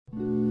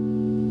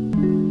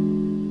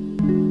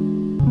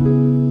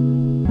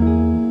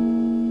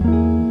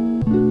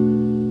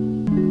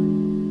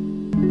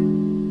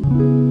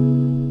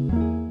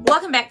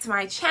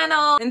my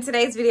channel. In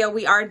today's video,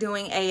 we are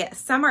doing a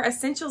summer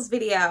essentials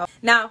video.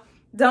 Now,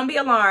 don't be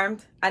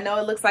alarmed. I know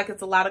it looks like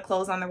it's a lot of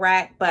clothes on the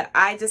rack, but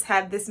I just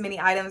have this many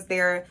items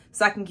there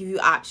so I can give you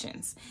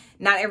options.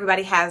 Not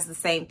everybody has the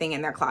same thing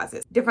in their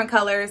closets. Different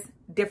colors,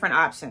 different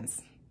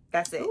options.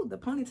 That's it. Ooh, the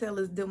ponytail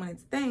is doing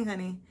its thing,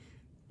 honey.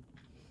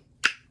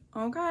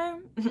 Okay.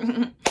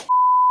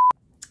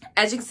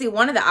 As you can see,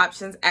 one of the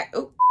options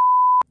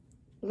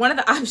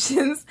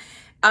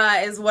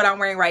is what I'm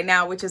wearing right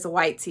now, which is a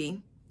white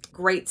tee.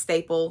 Great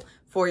staple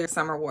for your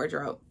summer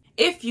wardrobe.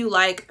 If you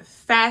like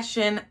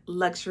fashion,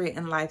 luxury,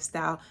 and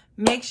lifestyle,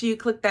 make sure you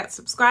click that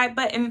subscribe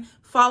button.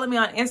 Follow me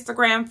on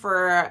Instagram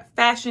for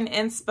fashion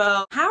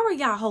inspo. How are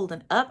y'all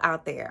holding up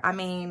out there? I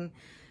mean,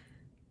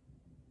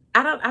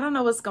 I don't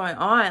know what's going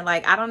on.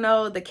 Like, I don't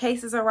know. The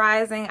cases are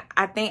rising.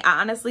 I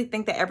honestly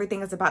think that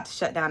everything is about to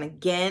shut down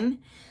again.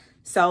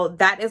 So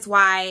that is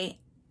why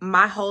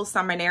my whole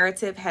summer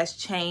narrative has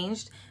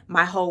changed.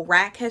 My whole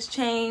rack has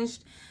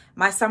changed.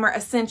 My summer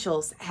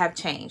essentials have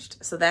changed.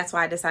 So that's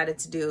why I decided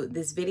to do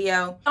this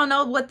video. I don't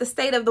know what the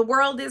state of the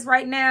world is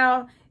right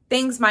now.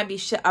 Things might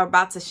be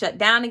about to shut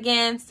down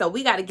again. So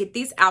we got to get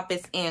these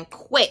outfits in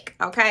quick.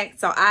 Okay.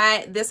 So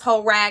this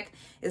whole rack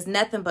is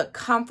nothing but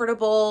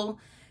comfortable,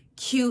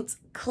 cute,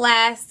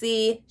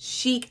 classy,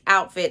 chic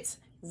outfits,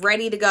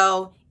 ready to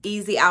go,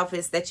 easy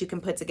outfits that you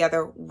can put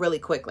together really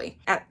quickly.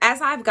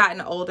 As I've gotten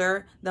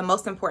older, the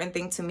most important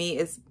thing to me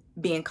is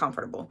being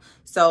comfortable.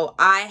 So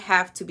I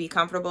have to be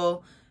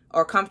comfortable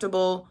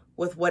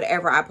with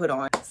whatever I put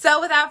on. So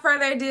without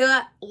further ado,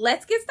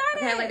 let's get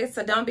started. Okay, ladies,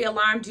 so don't be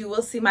alarmed. You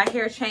will see my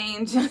hair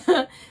change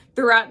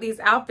throughout these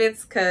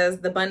outfits because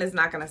the bun is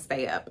not gonna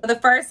stay up. The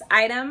first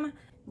item,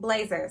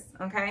 blazers,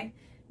 okay?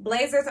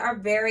 Blazers are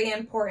very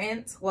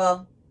important.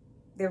 Well,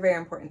 they're very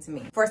important to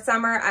me. For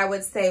summer, I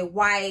would say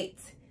white,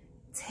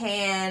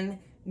 tan,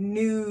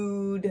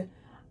 nude,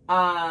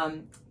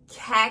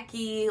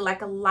 khaki,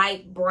 like a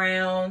light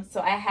brown. So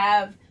I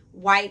have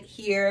white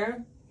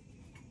here.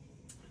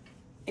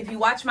 If you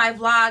watch my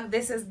vlog,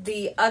 this is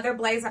the other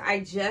blazer I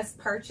just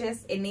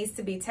purchased. It needs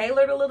to be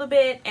tailored a little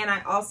bit. And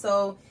I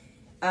also,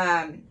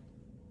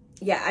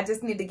 yeah, I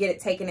just need to get it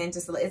taken in.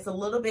 It's a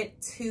little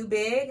bit too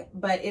big,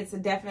 but it's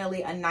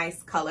definitely a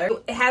nice color.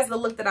 It has the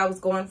look that I was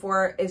going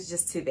for. It's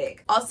just too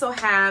big. Also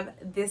have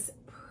this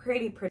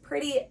pretty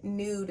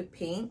nude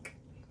pink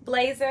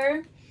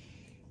blazer.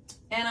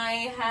 And I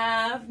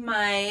have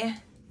my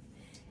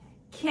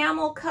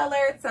camel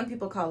colored, some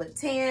people call it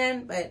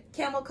tan, but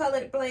camel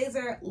colored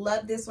blazer.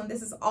 Love this one.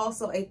 This is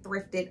also a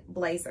thrifted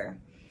blazer.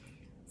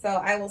 So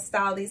I will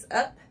style these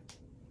up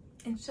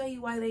and show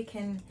you why they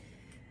can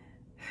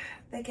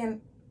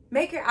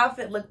make your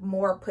outfit look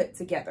more put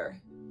together.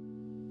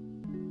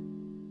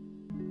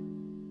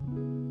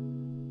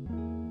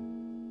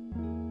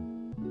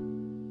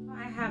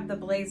 I have the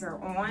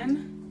blazer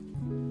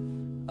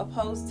on,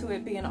 opposed to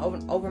it being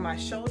over my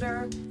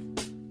shoulder.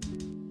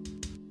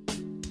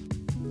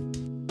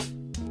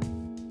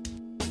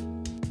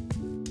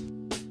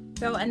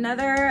 So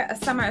another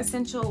summer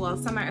essential, well,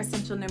 summer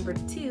essential number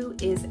 2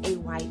 is a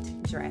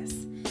white dress.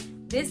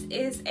 This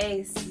is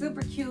a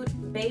super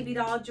cute baby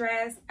doll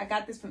dress. I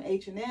got this from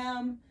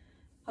H&M.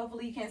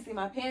 Hopefully you can't see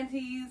my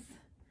panties.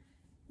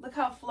 Look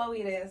how flowy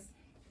it is.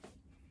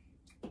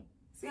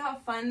 See how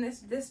fun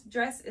this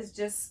dress is,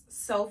 just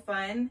so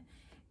fun.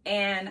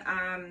 And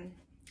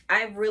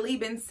I've really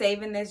been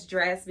saving this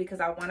dress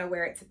because I want to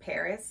wear it to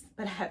Paris,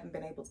 but I haven't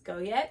been able to go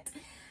yet.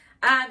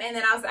 And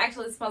then I was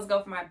actually supposed to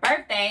go for my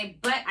birthday,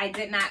 but I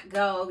did not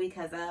go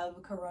because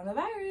of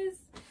coronavirus.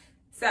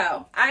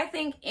 So I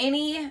think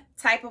any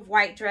type of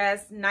white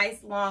dress,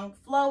 nice, long,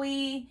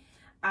 flowy,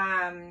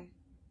 a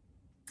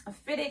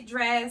fitted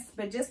dress,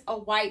 but just a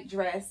white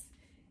dress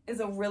is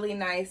a really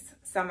nice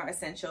summer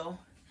essential.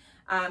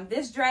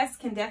 This dress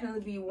can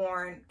definitely be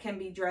worn, can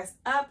be dressed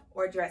up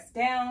or dressed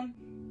down.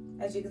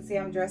 As you can see,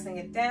 I'm dressing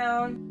it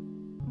down.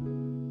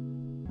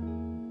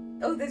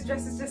 Oh, this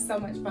dress is just so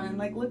much fun.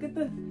 Like, look at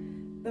the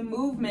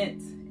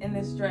movement in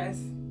this dress.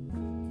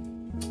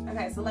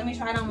 Okay, so let me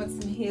try it on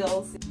with some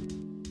heels.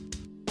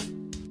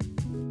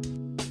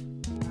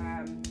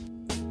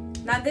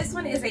 Now this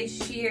one is a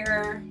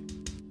sheer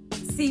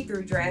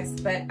see-through dress,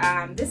 but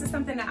this is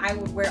something that I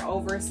would wear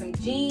over some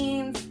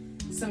jeans,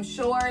 some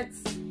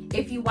shorts.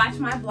 If you watch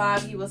my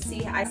vlog, you will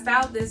see I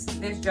styled this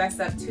dress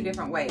up 2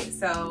 different ways.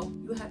 So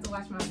you'll have to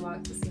watch my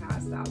vlog to see how I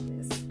styled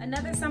this.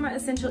 Another summer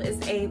essential is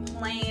a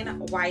plain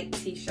white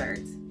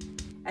t-shirt.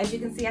 As you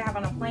can see, I have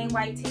on a plain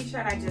white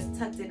t-shirt. I just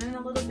tucked it in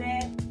a little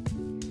bit.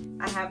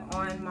 I have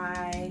on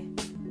my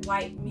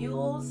white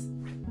mules.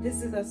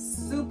 This is a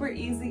super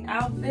easy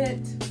outfit.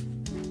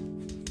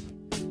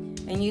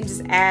 And you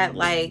just add,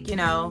 like, you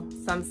know,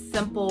 some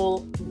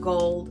simple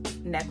gold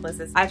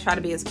necklaces. I try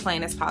to be as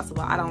plain as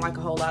possible. I don't like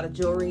a whole lot of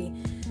jewelry.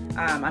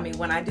 I mean,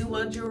 when I do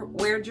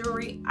wear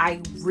jewelry,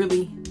 I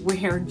really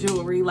wear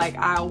jewelry. Like,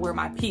 I'll wear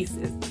my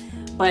pieces.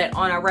 But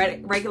on a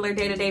regular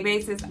day-to-day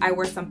basis, I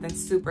wear something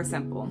super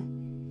simple.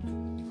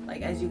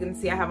 Like, as you can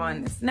see, I have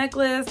on this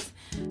necklace.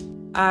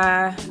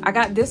 I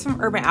got this from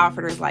Urban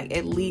Outfitters like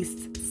at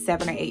least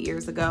 7 or 8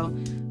 years ago.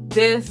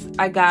 This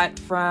I got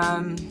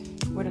from,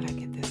 where did I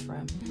get this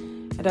from?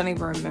 I don't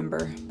even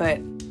remember, but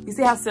you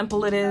see how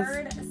simple it is?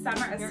 Third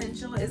summer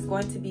essential is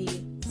going to be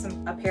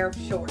a pair of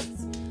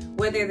shorts.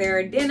 Whether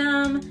they're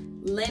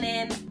denim,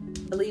 linen,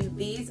 I believe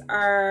these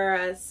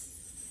are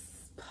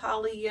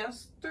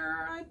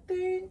polyester, I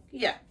think.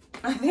 Yeah,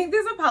 I think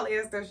these are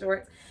polyester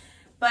shorts.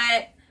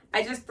 But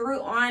I just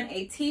threw on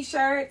a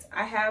t-shirt.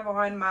 I have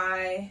on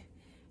my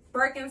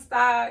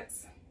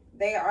Birkenstocks.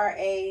 They are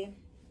a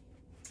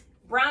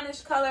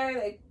brownish color.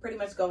 They pretty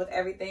much go with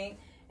everything.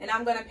 And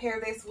I'm gonna pair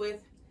this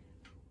with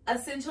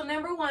essential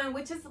number 1,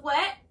 which is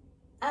what?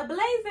 A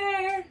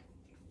blazer.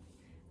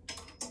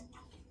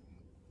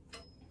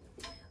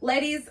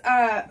 Ladies,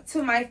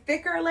 to my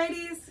thicker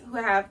ladies who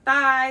have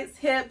thighs,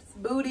 hips,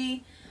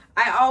 booty,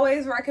 I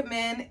always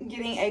recommend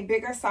getting a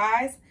bigger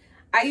size.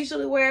 I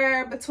usually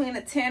wear between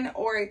a 10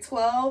 or a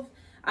 12.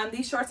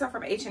 These shorts are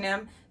from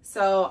H&M,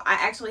 so I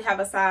actually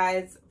have a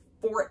size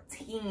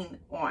 14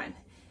 on.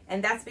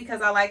 And that's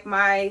because I like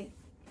my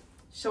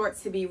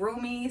shorts to be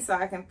roomy so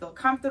I can feel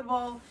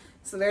comfortable,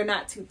 so they're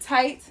not too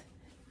tight.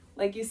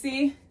 Like you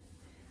see,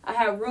 I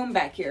have room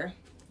back here.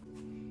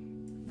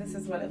 This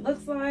is what it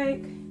looks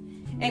like.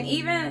 And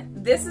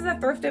even, this is a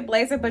thrifted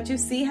blazer, but you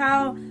see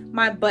how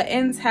my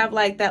buttons have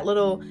like that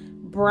little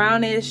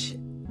brownish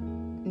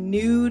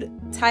nude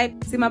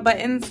type. See my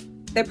buttons?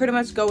 They pretty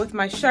much go with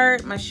my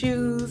shirt, my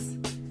shoes.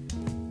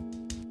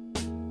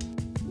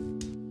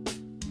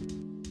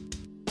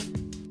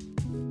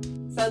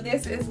 So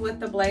this is with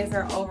the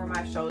blazer over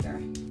my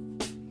shoulder.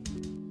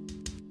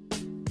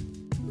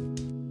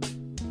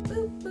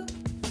 Boop,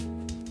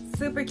 boop.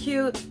 Super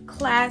cute,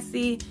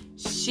 classy,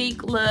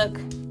 chic look.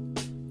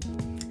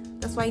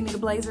 That's why you need a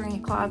blazer in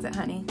your closet,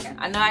 honey.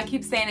 I know I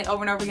keep saying it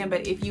over and over again,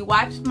 but if you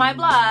watched my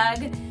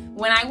vlog,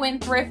 when I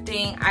went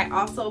thrifting, I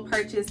also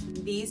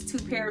purchased these 2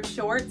 pair of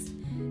shorts.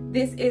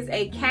 This is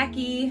a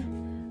khaki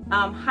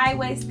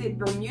high-waisted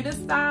Bermuda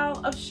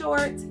style of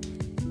shorts.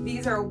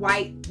 These are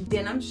white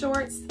denim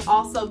shorts,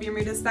 also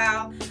Bermuda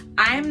style.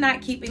 I am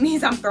not keeping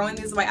these, I'm throwing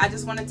these away. I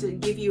just wanted to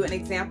give you an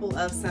example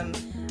of some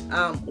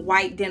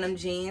white denim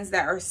jeans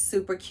that are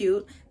super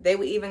cute. They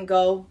would even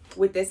go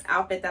with this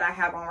outfit that I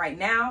have on right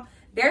now.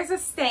 There's a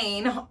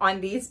stain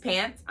on these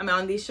pants,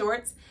 on these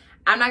shorts.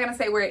 I'm not gonna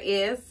say where it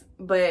is,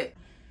 but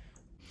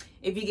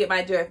if you get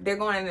my drift, they're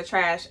going in the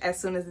trash as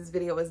soon as this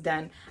video is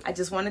done. I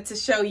just wanted to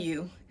show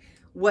you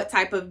what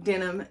type of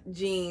denim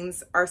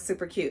jeans are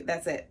super cute.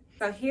 That's it.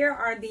 So here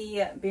are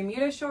the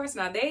Bermuda shorts.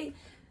 Now they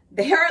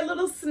are a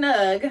little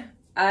snug.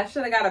 I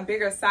should have got a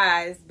bigger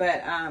size,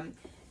 but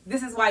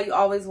this is why you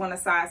always want to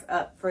size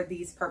up for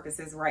these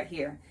purposes right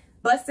here.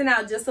 Busting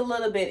out just a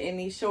little bit in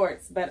these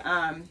shorts, but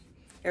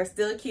they're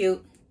still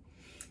cute.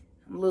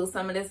 I'm gonna lose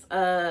some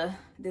of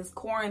this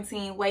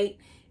quarantine weight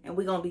and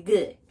we're gonna be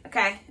good,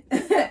 okay?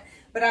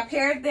 But I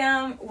paired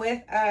them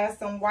with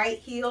some white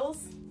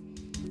heels.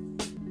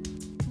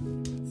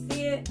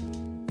 See it?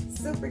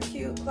 Super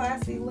cute,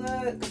 classy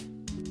look.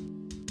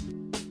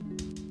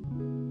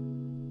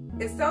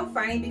 It's so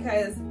funny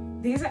because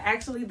these are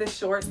actually the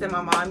shorts that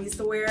my mom used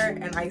to wear,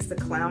 and I used to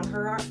clown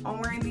her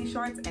on wearing these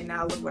shorts, and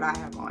now look what I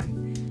have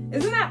on.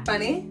 Isn't that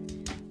funny?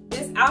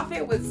 This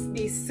outfit would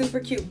be super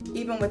cute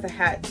even with a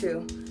hat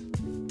too.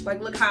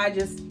 Like, look how I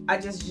just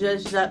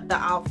zhuzhed up the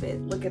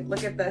outfit. Look what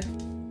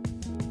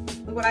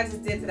I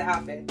just did to the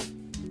outfit.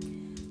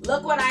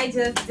 Look what I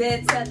just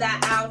did to the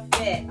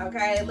outfit,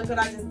 okay? Look what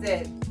I just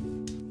did.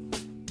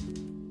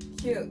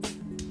 Cute,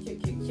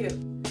 cute, cute, cute.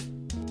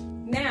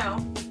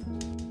 Now,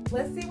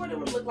 let's see what it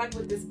would look like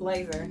with this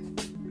blazer.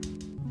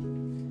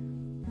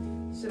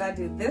 Should I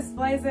do this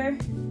blazer?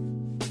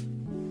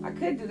 I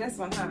could do this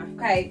one, huh?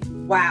 Okay,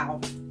 wow.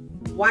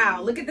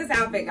 Wow, look at this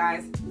outfit,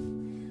 guys.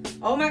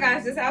 Oh my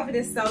gosh, this outfit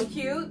is so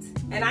cute.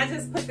 And I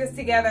just put this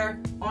together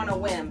on a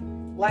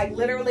whim. Like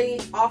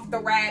literally off the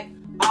rack,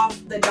 off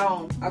the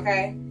dome,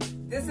 okay?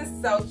 This is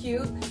so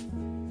cute.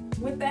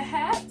 With the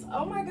hat,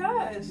 oh my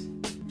gosh.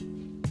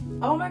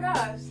 Oh my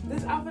gosh,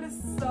 this outfit is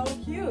so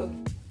cute.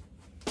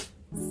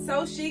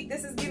 So chic.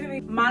 This is giving me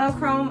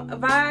monochrome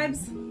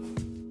vibes.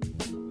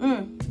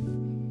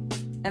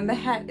 And the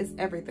hat is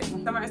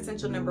everything. Summer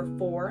essential number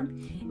 4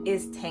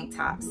 is tank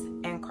tops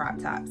and crop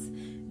tops.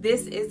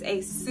 This is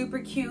a super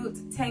cute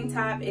tank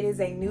top. It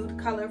is a nude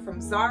color from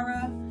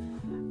Zara.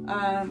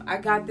 I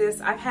got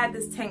this. I've had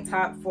this tank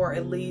top for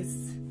at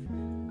least,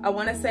 I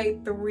want to say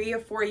 3 or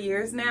 4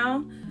 years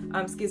now.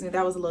 Excuse me,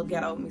 that was a little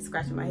ghetto, me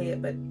scratching my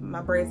head, but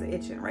my braids are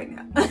itching right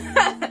now.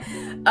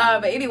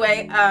 But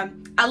anyway,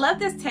 I love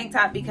this tank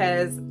top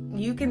because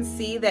you can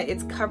see that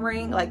it's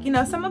covering, like, you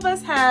know, some of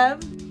us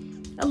have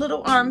a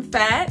little arm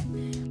fat,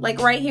 like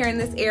right here in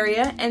this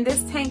area, and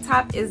this tank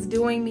top is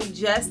doing me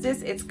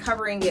justice. It's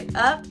covering it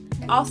up.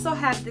 I also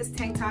have this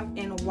tank top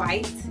in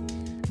white.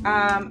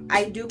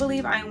 I do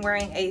believe I'm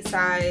wearing a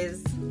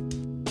size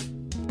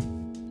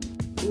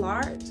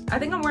large. I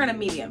think I'm wearing a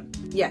medium.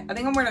 Yeah, I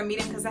think I'm wearing a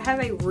medium because it has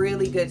a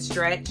really good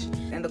stretch,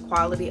 and the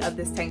quality of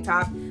this tank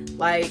top,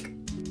 like,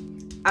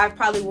 I've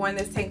probably worn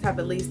this tank top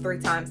at least 3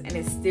 times and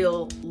it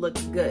still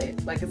looks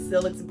good. Like, it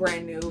still looks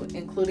brand new,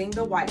 including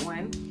the white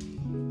one.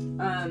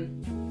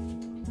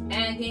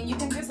 And again, you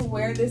can just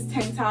wear this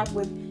tank top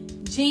with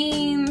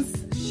jeans,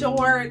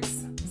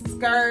 shorts,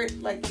 skirt.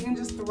 Like, you can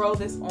just throw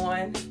this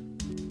on.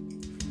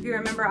 If you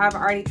remember, I've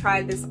already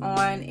tried this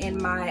on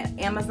in my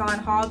Amazon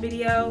haul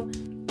video.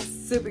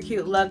 Super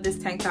cute, love this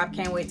tank top,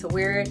 can't wait to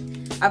wear it.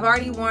 I've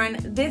already worn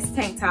this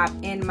tank top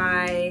in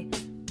my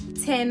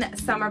 10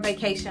 summer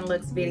vacation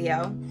looks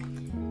video.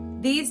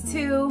 These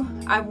two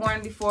I've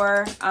worn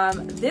before.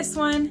 This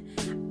one,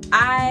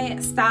 I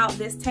styled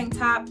this tank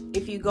top.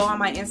 If you go on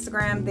my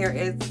Instagram, there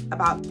is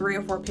about 3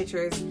 or 4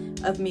 pictures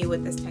of me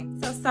with this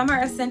tank. So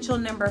summer essential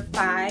number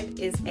 5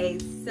 is a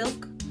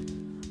silk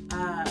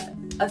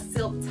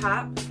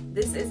top.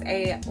 This is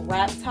a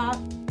wrap top,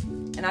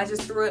 and I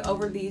just threw it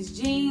over these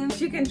jeans.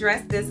 You can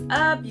dress this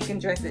up, you can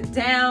dress it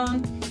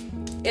down.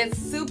 It's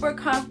super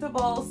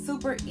comfortable,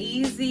 super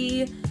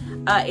easy.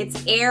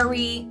 It's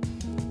airy.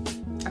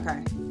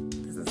 Okay,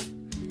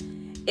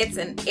 it's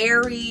an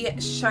airy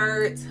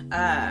shirt,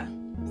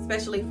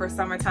 especially for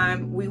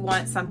summertime. We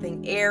want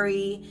something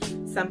airy,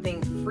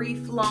 something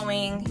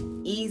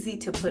free-flowing, easy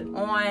to put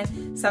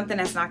on, something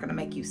that's not gonna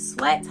make you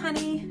sweat,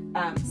 honey.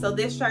 So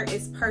this shirt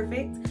is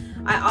perfect.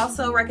 I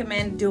also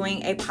recommend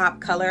doing a pop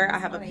color. I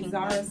have a pink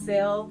Zara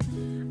sale.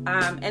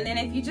 And then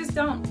if you just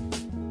don't,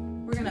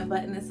 we're gonna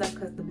button this up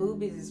because the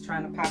boobies is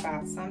trying to pop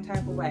out some type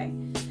of way.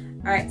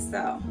 All right,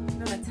 so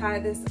I'm gonna tie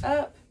this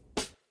up.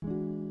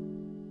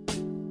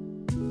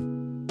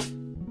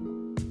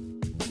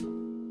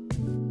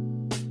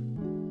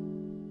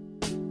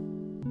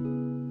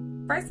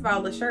 First of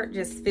all, the shirt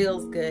just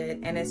feels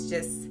good, and it's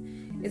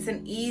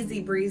an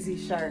easy breezy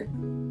shirt.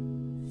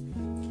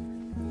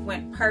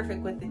 Went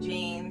perfect with the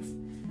jeans.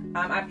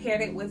 I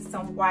paired it with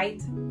some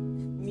white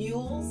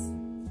mules.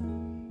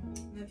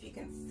 If you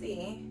can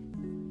see.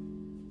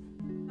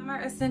 Summer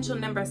essential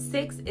number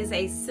 6 is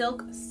a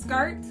silk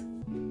skirt.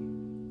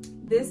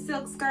 This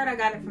silk skirt, I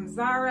got it from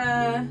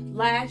Zara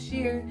last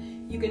year.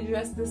 You can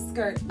dress this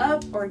skirt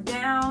up or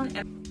down.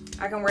 And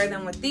I can wear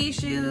them with these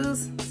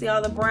shoes. See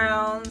all the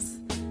browns,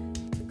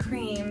 the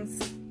creams.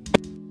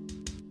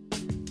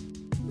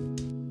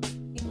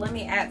 Let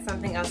me add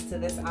something else to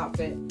this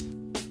outfit.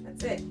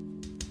 That's it.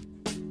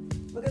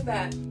 Look at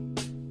that.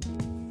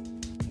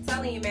 I'm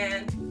telling you,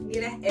 man,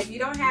 if you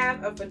don't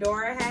have a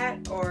fedora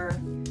hat or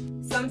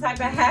some type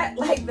of hat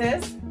like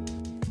this,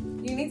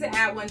 you need to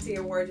add one to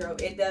your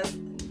wardrobe. It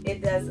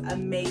does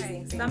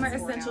amazing things. Summer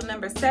essential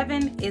number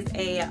 7 is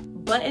a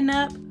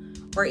button-up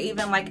or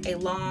even like a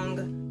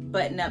long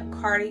button-up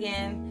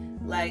cardigan.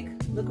 Like,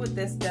 look what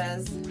this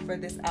does for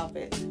this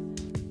outfit.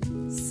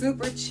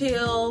 Super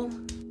chill,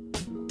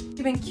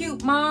 giving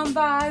cute mom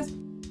vibes.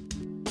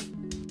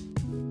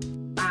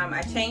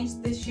 I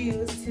changed the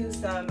shoes to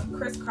some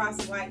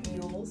crisscross white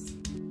mules.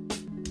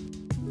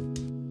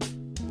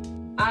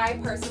 I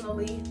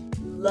personally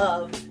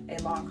love a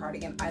long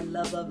cardigan. I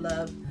love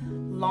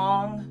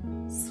long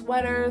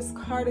sweaters,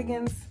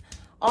 cardigans,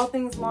 all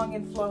things long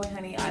and flowy,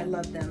 honey. I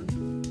love them.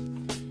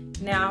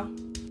 Now,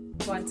 I'm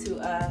going to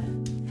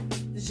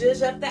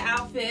zhuzh up the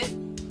outfit.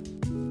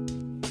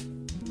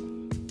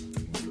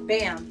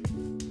 Bam.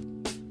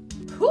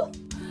 Whew.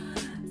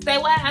 Say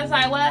what? I'm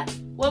sorry, what?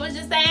 What was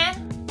you saying?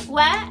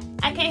 What?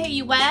 I can't hear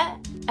you, what?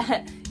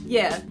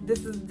 Yeah,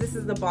 this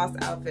is the boss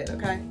outfit,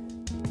 okay?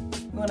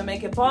 You wanna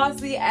make it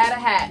bossy, add a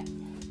hat.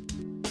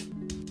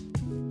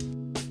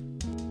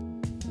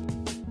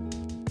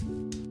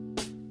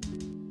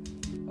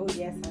 Oh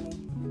yes, honey.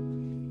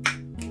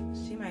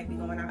 She might be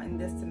going out in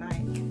this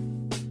tonight.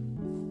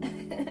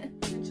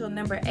 Essential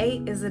number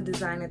 8 is a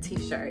designer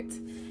t-shirt.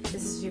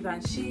 This is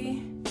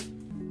Givenchy.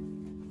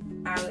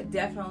 I would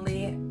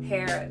definitely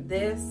pair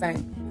this.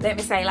 Let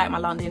me say, like my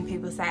London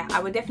people say, I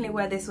would definitely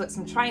wear this with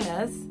some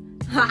trainers.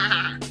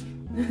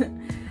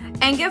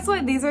 And guess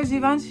what? These are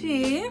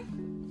Givenchy.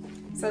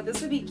 So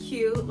this would be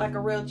cute, like a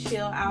real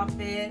chill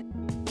outfit.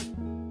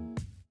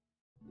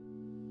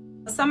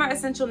 Summer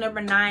essential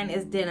number 9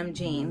 is denim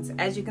jeans.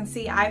 As you can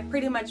see, I've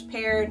pretty much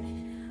paired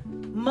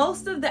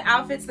most of the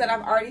outfits that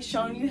I've already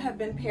shown you have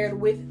been paired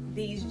with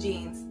these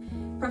jeans.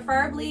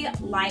 Preferably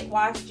light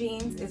wash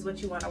jeans is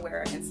what you want to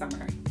wear in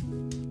summer.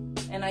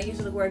 And I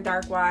usually wear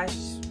dark wash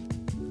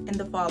in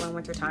the fall and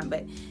winter time,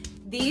 but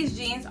these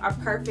jeans are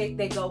perfect.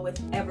 They go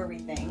with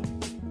everything.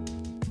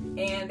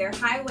 And they're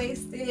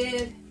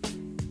high-waisted.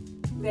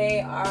 They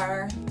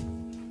are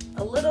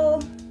a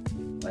little,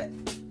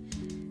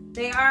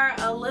 they are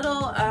a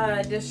little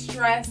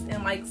distressed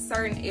in like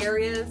certain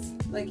areas,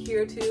 like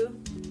here too.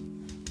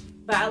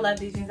 But I love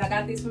these jeans. I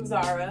got these from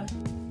Zara.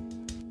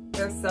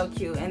 They're so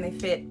cute and they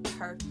fit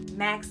perfect.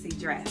 Maxi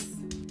dress.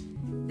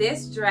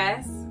 This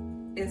dress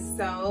is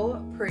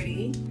so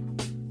pretty.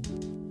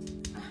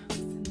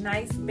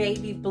 Nice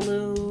baby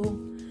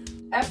blue,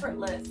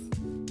 effortless.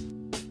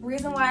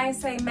 Reason why I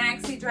say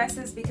maxi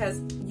dresses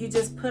because you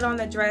just put on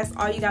the dress.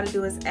 All you got to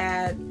do is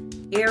add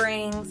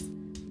earrings,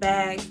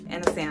 bag,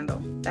 and a sandal.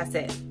 That's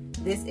it.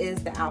 This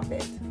is the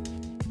outfit.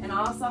 And I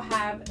also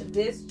have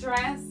this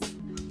dress,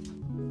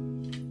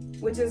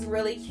 which is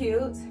really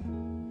cute.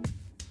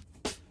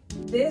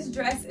 This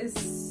dress is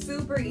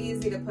super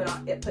easy to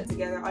put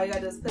together. All you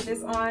gotta do is put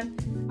this on.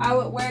 I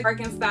would wear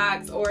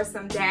Birkenstocks or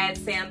some dad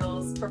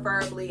sandals,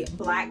 preferably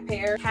black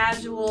pair.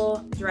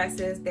 Casual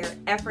dresses, they're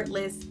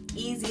effortless,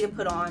 easy to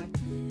put on.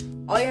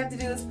 All you have to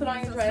do is put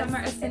on your dress.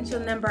 Summer essential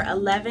number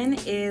 11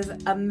 is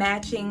a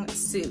matching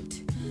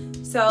suit.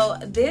 So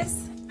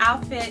this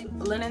outfit,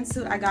 linen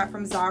suit I got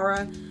from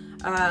Zara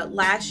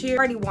last year. I've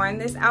already worn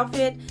this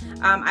outfit.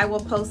 I will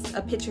post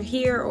a picture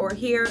here or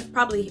here,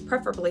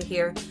 preferably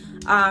here,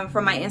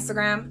 from my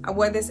Instagram. I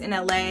wore this in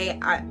LA.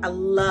 I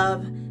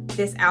love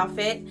this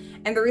outfit.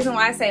 And the reason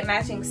why I say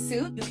matching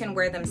suit, you can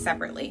wear them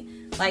separately.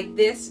 Like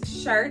this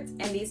shirt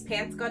and these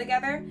pants go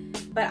together,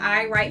 but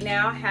I right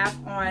now have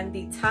on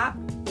the top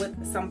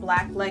with some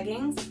black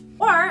leggings,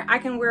 or I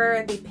can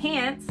wear the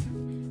pants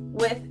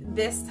with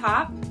this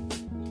top.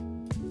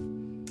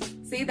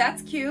 See,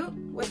 that's cute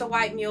with the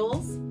white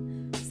mules.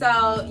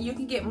 So you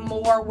can get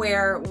more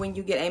wear when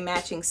you get a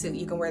matching suit.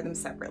 You can wear them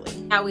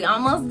separately. Now we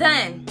almost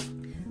done.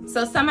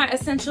 So summer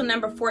essential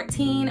number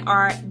 14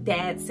 are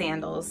dad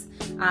sandals.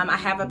 I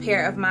have a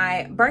pair of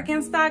my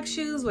Birkenstock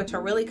shoes, which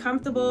are really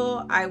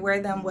comfortable. I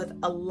wear them with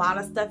a lot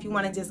of stuff. You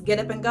want to just get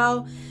up and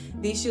go.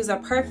 These shoes are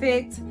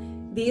perfect.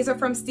 These are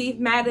from Steve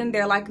Madden.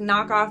 They're like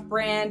knockoff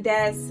brand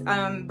dad's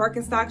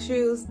Birkenstock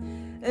shoes.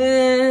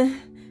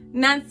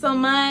 Not so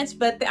much,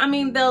 but I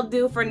mean, they'll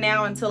do for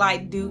now until I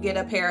do get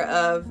a pair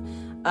of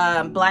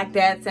black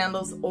dad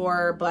sandals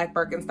or black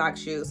Birkenstock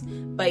shoes.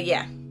 But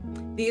yeah,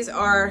 these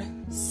are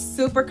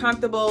super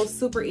comfortable,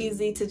 super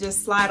easy to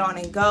just slide on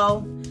and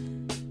go.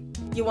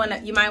 You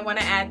might want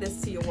to add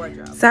this to your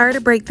wardrobe. Sorry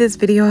to break this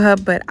video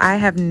up, but I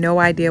have no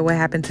idea what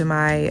happened to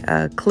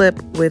my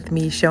clip with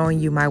me showing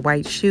you my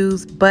white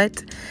shoes.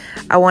 But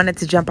I wanted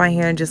to jump on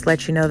here and just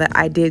let you know that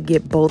I did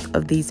get both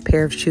of these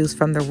pair of shoes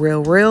from The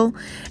Real,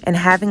 and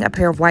having a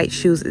pair of white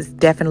shoes is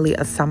definitely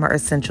a summer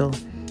essential.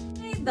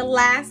 The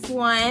last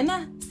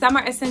one,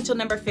 summer essential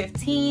number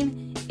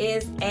 15,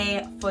 is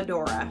a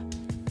fedora.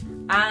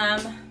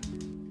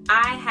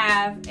 I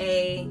have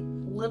a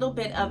little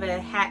bit of a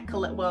hat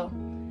collection. Well,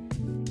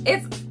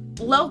 it's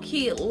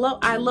low-key.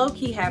 I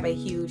low-key have a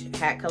huge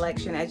hat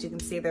collection. As you can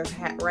see, there's a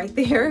hat right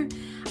there.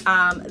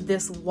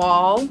 This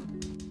wall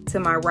to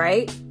my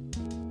right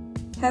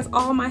has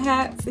all my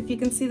hats, if you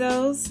can see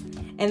those.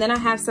 And then I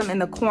have some in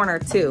the corner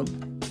too.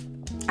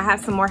 I have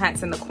some more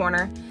hats in the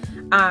corner.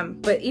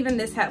 But even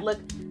this hat, look,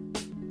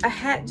 a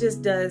hat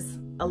just does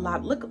a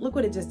lot. Look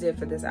what it just did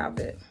for this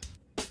outfit.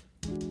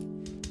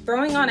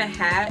 Throwing on a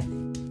hat,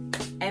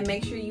 and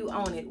make sure you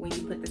own it when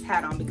you put this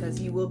hat on,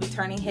 because you will be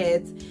turning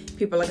heads.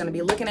 People are gonna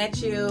be looking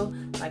at you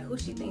like, who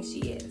she thinks she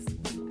is.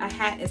 A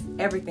hat is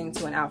everything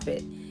to an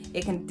outfit.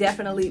 It can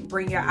definitely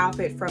bring your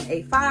outfit from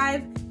a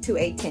 5 to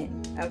a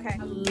 10, okay?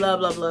 I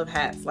love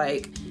hats.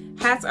 Like,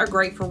 hats are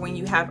great for when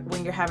you're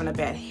having a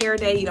bad hair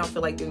day, you don't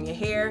feel like doing your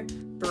hair,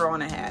 throw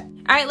on a hat.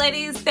 All right,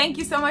 ladies, thank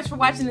you so much for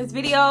watching this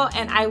video,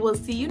 and I will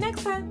see you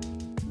next time.